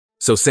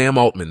So Sam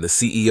Altman, the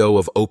CEO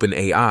of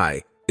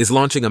OpenAI, is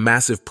launching a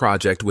massive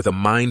project with a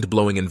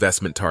mind-blowing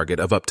investment target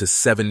of up to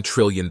 $7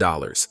 trillion.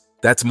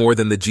 That's more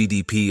than the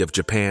GDP of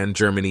Japan,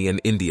 Germany, and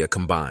India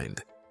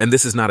combined. And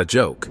this is not a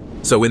joke.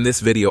 So in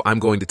this video, I'm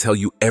going to tell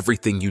you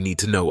everything you need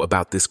to know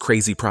about this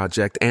crazy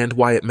project and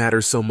why it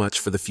matters so much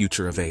for the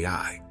future of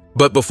AI.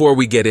 But before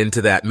we get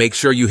into that, make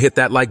sure you hit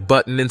that like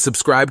button and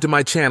subscribe to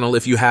my channel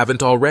if you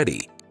haven't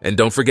already. And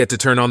don't forget to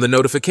turn on the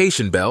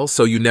notification bell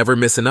so you never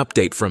miss an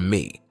update from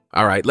me.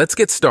 All right, let's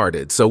get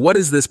started. So what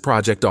is this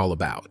project all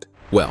about?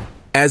 Well,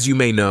 as you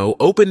may know,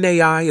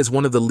 OpenAI is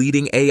one of the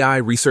leading AI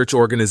research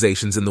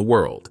organizations in the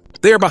world.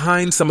 They are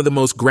behind some of the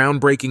most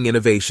groundbreaking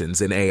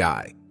innovations in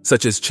AI,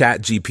 such as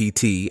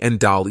ChatGPT and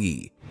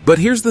DALL-E. But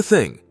here's the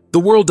thing, the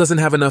world doesn't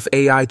have enough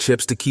AI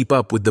chips to keep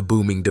up with the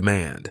booming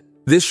demand.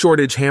 This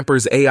shortage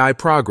hampers AI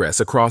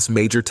progress across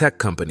major tech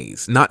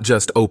companies, not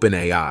just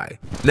OpenAI.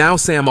 Now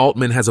Sam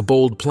Altman has a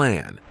bold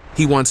plan.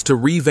 He wants to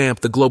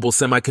revamp the global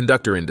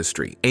semiconductor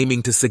industry,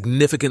 aiming to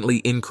significantly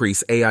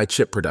increase AI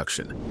chip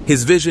production.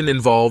 His vision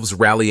involves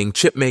rallying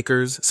chip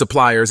makers,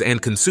 suppliers,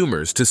 and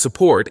consumers to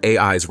support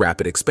AI's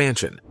rapid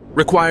expansion,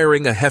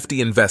 requiring a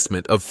hefty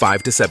investment of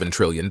 $5 to $7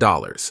 trillion.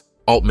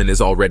 Altman is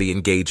already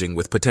engaging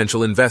with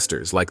potential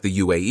investors like the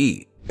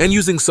UAE and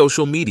using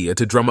social media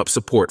to drum up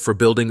support for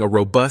building a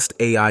robust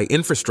AI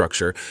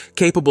infrastructure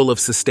capable of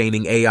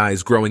sustaining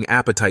AI's growing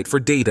appetite for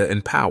data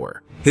and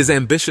power. His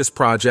ambitious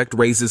project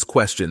raises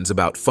questions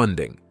about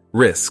funding,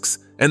 risks,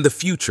 and the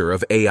future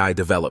of AI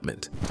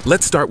development.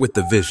 Let's start with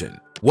the vision.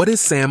 What is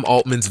Sam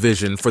Altman's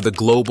vision for the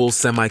global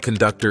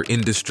semiconductor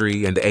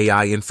industry and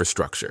AI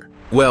infrastructure?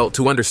 Well,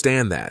 to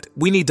understand that,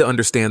 we need to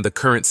understand the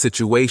current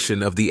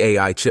situation of the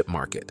AI chip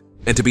market.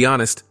 And to be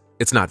honest,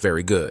 it's not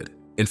very good.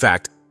 In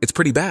fact, it's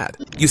pretty bad.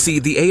 You see,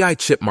 the AI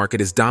chip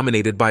market is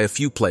dominated by a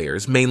few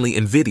players, mainly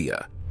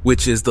NVIDIA,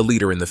 which is the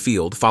leader in the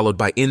field, followed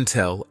by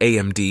Intel,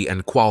 AMD,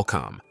 and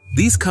Qualcomm.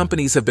 These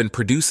companies have been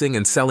producing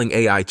and selling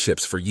AI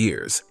chips for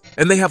years,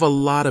 and they have a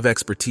lot of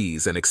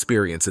expertise and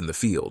experience in the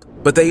field.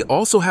 But they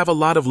also have a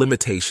lot of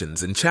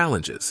limitations and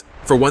challenges.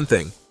 For one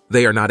thing,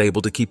 they are not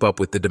able to keep up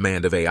with the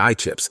demand of AI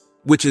chips,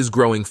 which is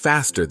growing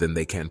faster than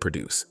they can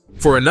produce.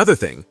 For another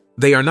thing,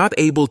 they are not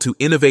able to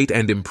innovate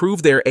and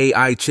improve their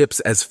AI chips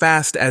as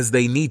fast as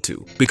they need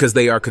to because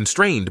they are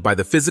constrained by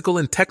the physical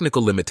and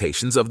technical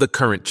limitations of the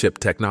current chip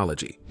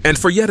technology. And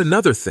for yet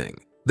another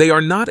thing, they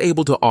are not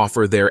able to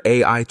offer their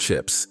AI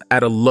chips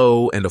at a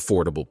low and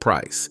affordable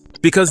price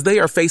because they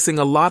are facing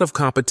a lot of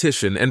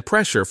competition and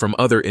pressure from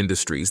other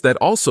industries that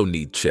also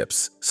need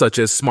chips, such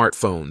as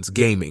smartphones,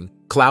 gaming,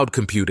 cloud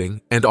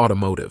computing, and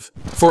automotive.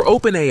 For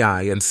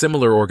OpenAI and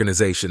similar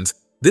organizations,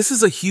 this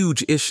is a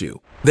huge issue.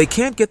 They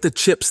can't get the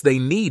chips they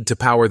need to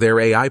power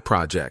their AI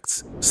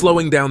projects,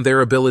 slowing down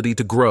their ability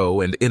to grow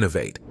and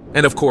innovate.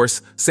 And of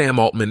course, Sam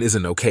Altman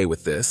isn't okay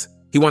with this.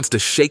 He wants to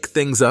shake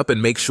things up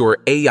and make sure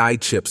AI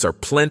chips are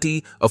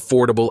plenty,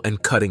 affordable,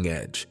 and cutting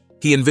edge.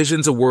 He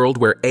envisions a world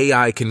where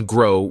AI can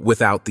grow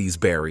without these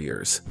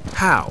barriers.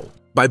 How?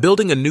 By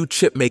building a new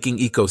chip-making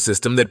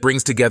ecosystem that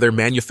brings together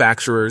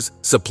manufacturers,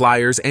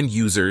 suppliers, and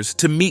users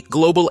to meet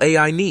global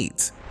AI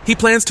needs. He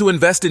plans to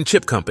invest in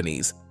chip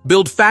companies,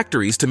 build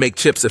factories to make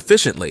chips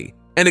efficiently,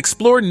 and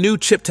explore new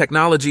chip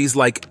technologies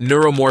like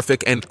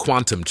neuromorphic and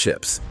quantum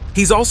chips.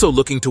 He's also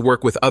looking to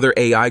work with other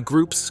AI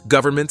groups,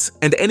 governments,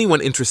 and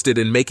anyone interested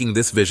in making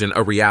this vision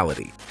a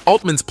reality.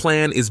 Altman's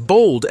plan is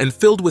bold and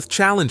filled with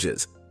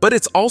challenges, but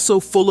it's also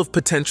full of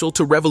potential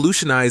to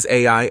revolutionize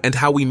AI and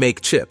how we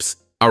make chips.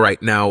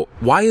 Alright, now,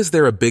 why is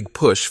there a big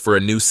push for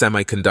a new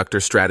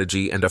semiconductor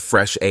strategy and a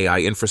fresh AI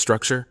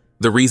infrastructure?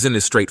 The reason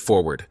is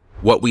straightforward.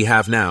 What we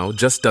have now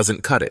just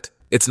doesn't cut it.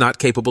 It's not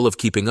capable of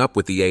keeping up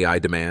with the AI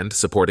demand,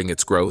 supporting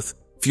its growth,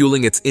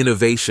 fueling its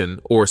innovation,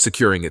 or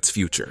securing its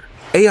future.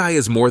 AI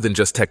is more than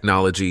just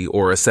technology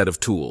or a set of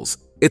tools.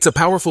 It's a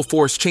powerful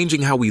force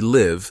changing how we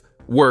live,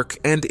 work,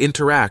 and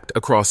interact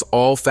across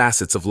all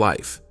facets of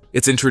life.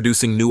 It's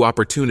introducing new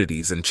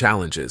opportunities and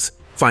challenges,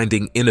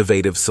 finding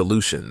innovative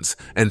solutions,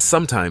 and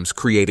sometimes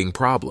creating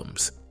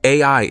problems.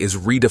 AI is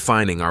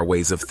redefining our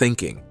ways of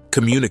thinking,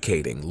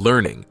 communicating,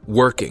 learning,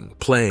 working,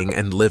 playing,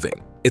 and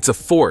living. It's a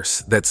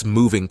force that's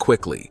moving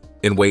quickly,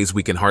 in ways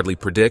we can hardly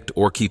predict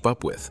or keep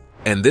up with.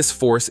 And this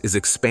force is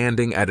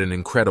expanding at an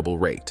incredible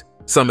rate.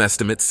 Some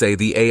estimates say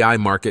the AI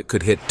market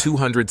could hit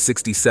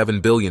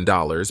 $267 billion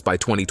by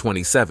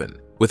 2027,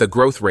 with a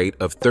growth rate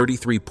of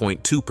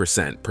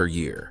 33.2% per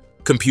year.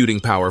 Computing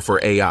power for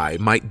AI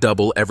might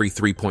double every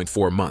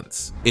 3.4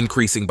 months,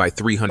 increasing by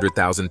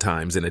 300,000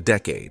 times in a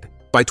decade.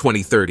 By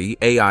 2030,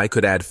 AI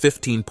could add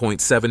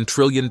 $15.7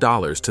 trillion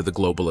to the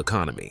global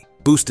economy,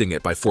 boosting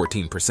it by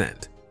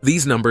 14%.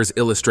 These numbers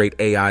illustrate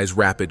AI's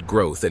rapid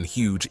growth and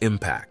huge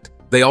impact.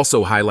 They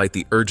also highlight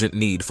the urgent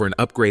need for an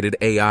upgraded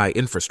AI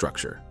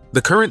infrastructure.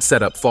 The current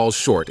setup falls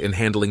short in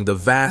handling the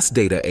vast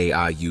data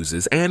AI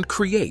uses and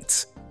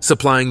creates,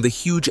 supplying the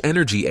huge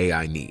energy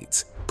AI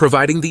needs,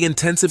 providing the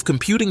intensive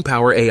computing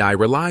power AI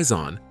relies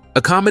on,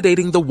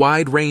 accommodating the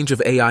wide range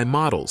of AI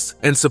models,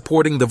 and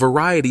supporting the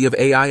variety of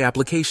AI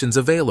applications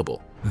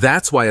available.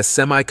 That's why a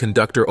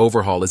semiconductor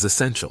overhaul is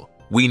essential.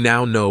 We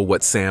now know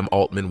what Sam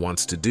Altman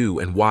wants to do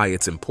and why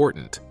it's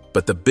important.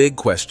 But the big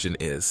question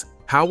is,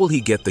 how will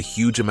he get the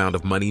huge amount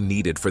of money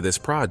needed for this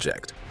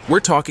project? We're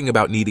talking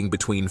about needing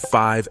between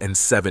 $5 and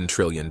 $7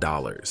 trillion.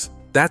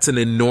 That's an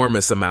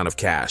enormous amount of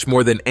cash,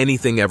 more than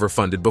anything ever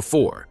funded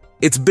before.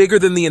 It's bigger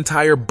than the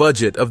entire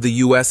budget of the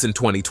US in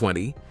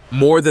 2020,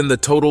 more than the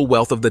total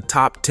wealth of the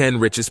top 10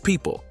 richest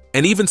people,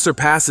 and even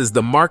surpasses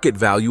the market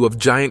value of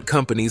giant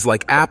companies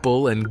like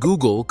Apple and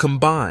Google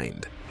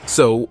combined.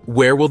 So,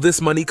 where will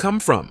this money come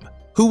from?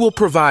 Who will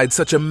provide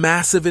such a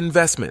massive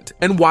investment,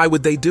 and why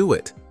would they do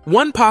it?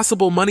 One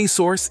possible money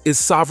source is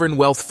sovereign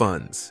wealth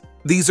funds.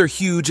 These are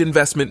huge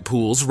investment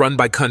pools run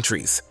by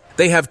countries.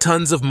 They have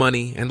tons of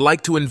money and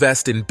like to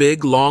invest in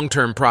big,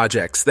 long-term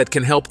projects that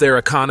can help their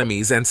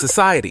economies and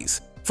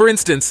societies. For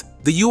instance,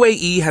 the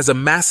UAE has a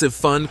massive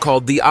fund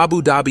called the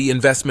Abu Dhabi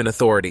Investment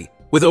Authority,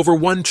 with over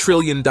 $1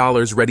 trillion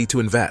ready to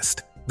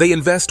invest. They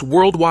invest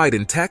worldwide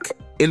in tech,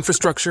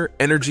 infrastructure,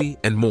 energy,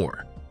 and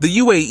more. The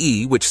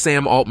UAE, which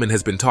Sam Altman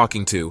has been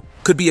talking to,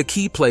 could be a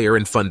key player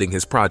in funding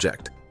his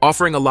project,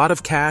 offering a lot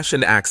of cash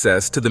and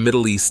access to the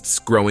Middle East's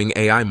growing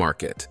AI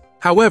market.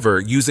 However,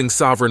 using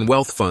sovereign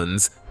wealth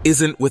funds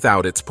isn't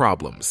without its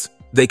problems.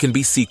 They can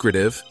be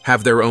secretive,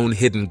 have their own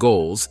hidden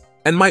goals,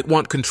 and might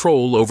want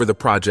control over the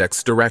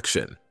project's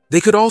direction.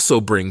 They could also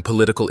bring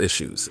political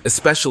issues,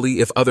 especially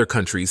if other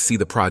countries see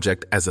the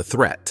project as a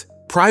threat.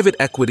 Private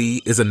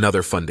equity is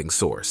another funding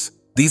source.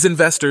 These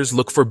investors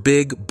look for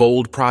big,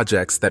 bold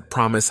projects that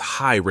promise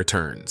high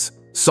returns.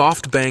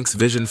 SoftBank's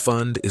Vision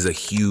Fund is a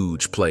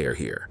huge player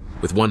here,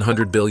 with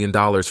 $100 billion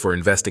for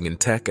investing in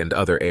tech and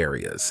other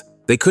areas.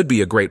 They could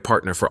be a great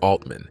partner for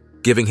Altman,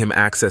 giving him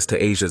access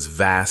to Asia's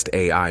vast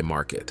AI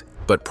market.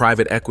 But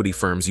private equity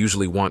firms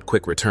usually want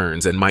quick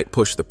returns and might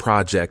push the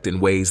project in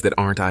ways that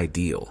aren't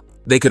ideal.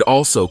 They could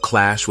also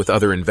clash with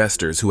other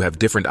investors who have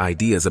different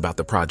ideas about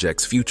the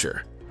project's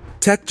future.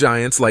 Tech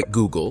giants like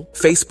Google,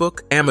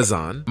 Facebook,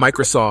 Amazon,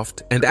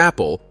 Microsoft, and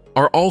Apple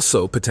are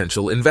also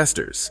potential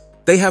investors.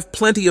 They have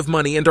plenty of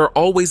money and are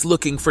always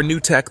looking for new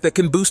tech that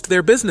can boost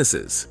their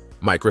businesses.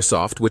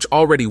 Microsoft, which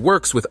already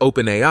works with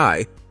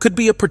OpenAI, could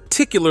be a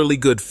particularly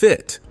good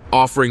fit,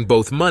 offering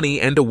both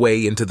money and a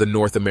way into the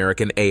North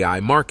American AI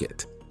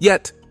market.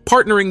 Yet,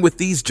 partnering with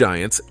these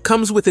giants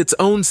comes with its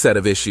own set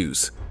of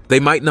issues. They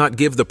might not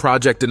give the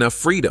project enough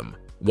freedom,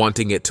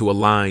 wanting it to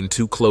align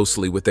too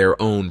closely with their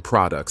own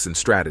products and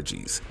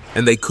strategies.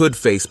 And they could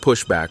face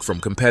pushback from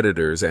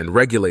competitors and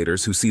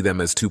regulators who see them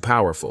as too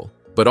powerful.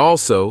 But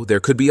also, there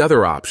could be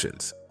other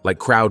options, like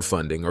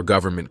crowdfunding or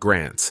government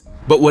grants.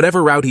 But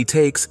whatever route he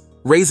takes,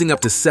 raising up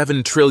to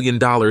 $7 trillion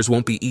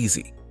won't be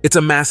easy. It's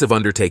a massive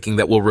undertaking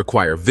that will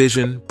require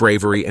vision,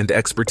 bravery, and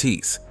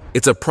expertise.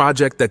 It's a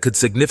project that could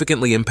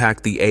significantly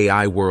impact the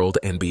AI world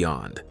and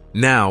beyond.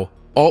 Now,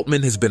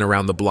 Altman has been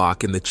around the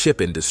block in the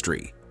chip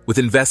industry, with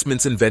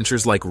investments in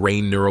ventures like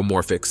Rain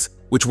Neuromorphics,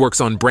 which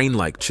works on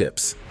brain-like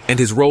chips, and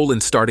his role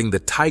in starting the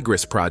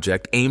Tigris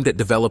project aimed at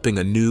developing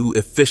a new,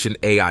 efficient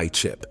AI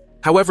chip.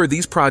 However,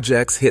 these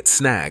projects hit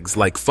snags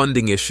like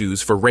funding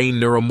issues for Rain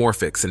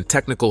Neuromorphics and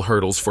technical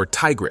hurdles for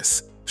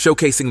Tigris,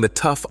 showcasing the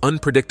tough,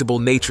 unpredictable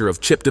nature of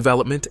chip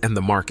development and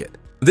the market.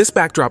 This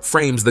backdrop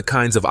frames the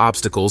kinds of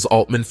obstacles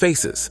Altman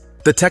faces: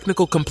 the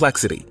technical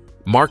complexity,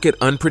 market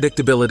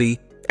unpredictability,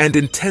 and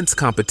intense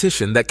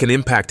competition that can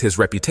impact his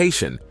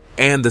reputation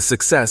and the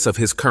success of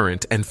his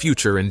current and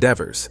future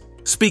endeavors.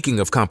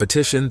 Speaking of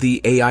competition, the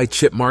AI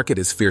chip market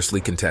is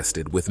fiercely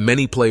contested, with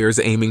many players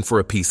aiming for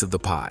a piece of the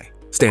pie.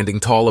 Standing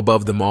tall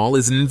above them all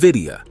is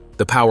NVIDIA,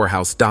 the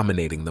powerhouse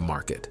dominating the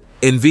market.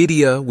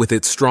 NVIDIA, with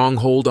its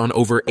stronghold on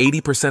over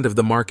 80% of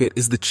the market,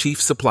 is the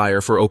chief supplier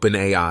for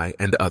OpenAI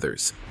and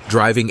others,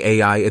 driving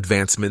AI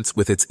advancements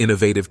with its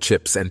innovative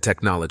chips and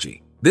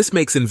technology. This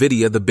makes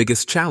NVIDIA the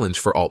biggest challenge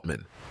for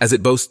Altman, as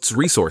it boasts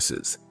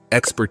resources,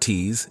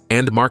 expertise,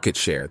 and market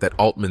share that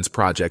Altman's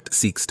project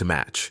seeks to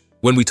match.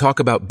 When we talk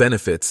about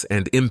benefits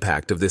and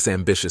impact of this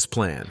ambitious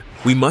plan,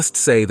 we must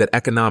say that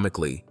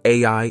economically,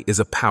 AI is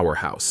a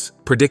powerhouse,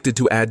 predicted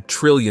to add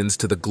trillions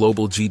to the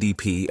global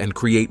GDP and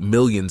create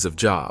millions of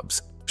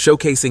jobs,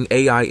 showcasing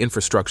AI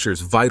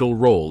infrastructure's vital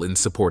role in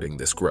supporting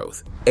this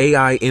growth.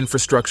 AI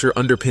infrastructure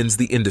underpins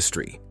the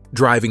industry,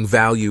 driving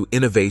value,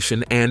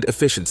 innovation, and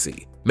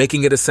efficiency,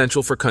 making it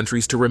essential for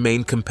countries to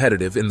remain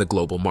competitive in the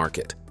global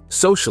market.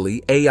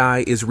 Socially, AI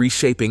is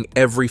reshaping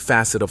every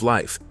facet of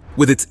life,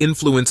 with its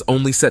influence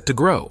only set to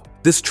grow.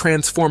 This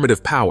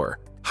transformative power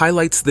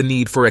highlights the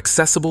need for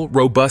accessible,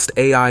 robust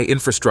AI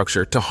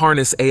infrastructure to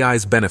harness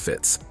AI's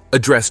benefits,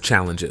 address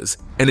challenges,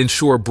 and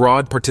ensure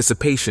broad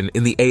participation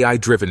in the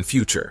AI-driven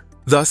future.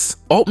 Thus,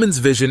 Altman's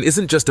vision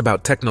isn't just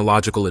about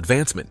technological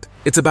advancement.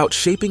 It's about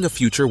shaping a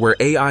future where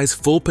AI's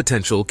full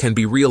potential can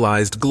be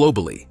realized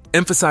globally,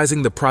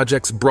 emphasizing the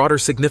project's broader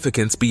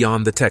significance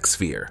beyond the tech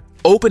sphere.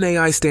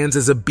 OpenAI stands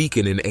as a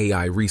beacon in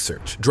AI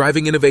research,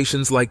 driving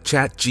innovations like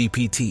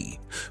ChatGPT.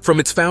 From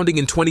its founding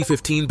in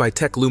 2015 by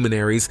tech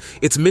luminaries,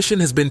 its mission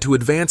has been to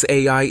advance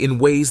AI in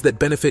ways that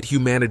benefit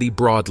humanity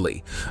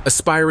broadly,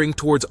 aspiring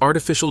towards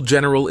artificial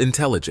general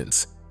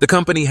intelligence. The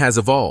company has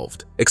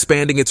evolved,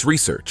 expanding its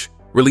research,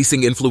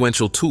 releasing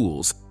influential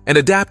tools, and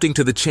adapting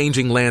to the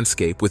changing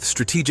landscape with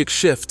strategic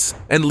shifts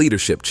and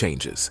leadership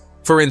changes.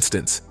 For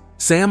instance,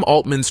 Sam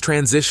Altman's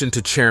transition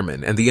to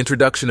chairman and the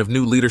introduction of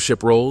new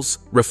leadership roles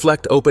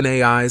reflect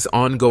OpenAI's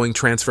ongoing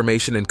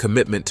transformation and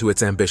commitment to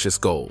its ambitious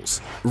goals.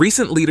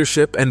 Recent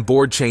leadership and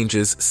board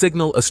changes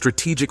signal a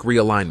strategic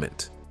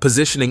realignment,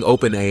 positioning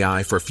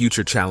OpenAI for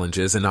future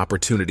challenges and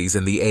opportunities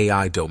in the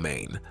AI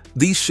domain.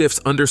 These shifts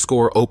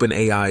underscore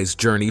OpenAI's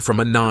journey from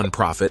a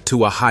nonprofit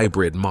to a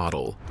hybrid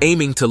model,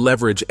 aiming to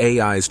leverage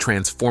AI's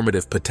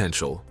transformative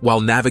potential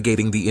while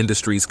navigating the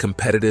industry's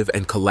competitive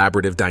and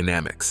collaborative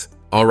dynamics.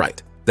 All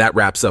right. That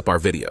wraps up our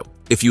video.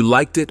 If you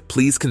liked it,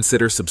 please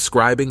consider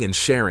subscribing and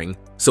sharing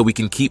so we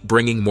can keep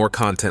bringing more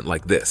content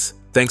like this.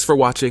 Thanks for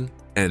watching,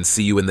 and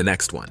see you in the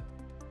next one.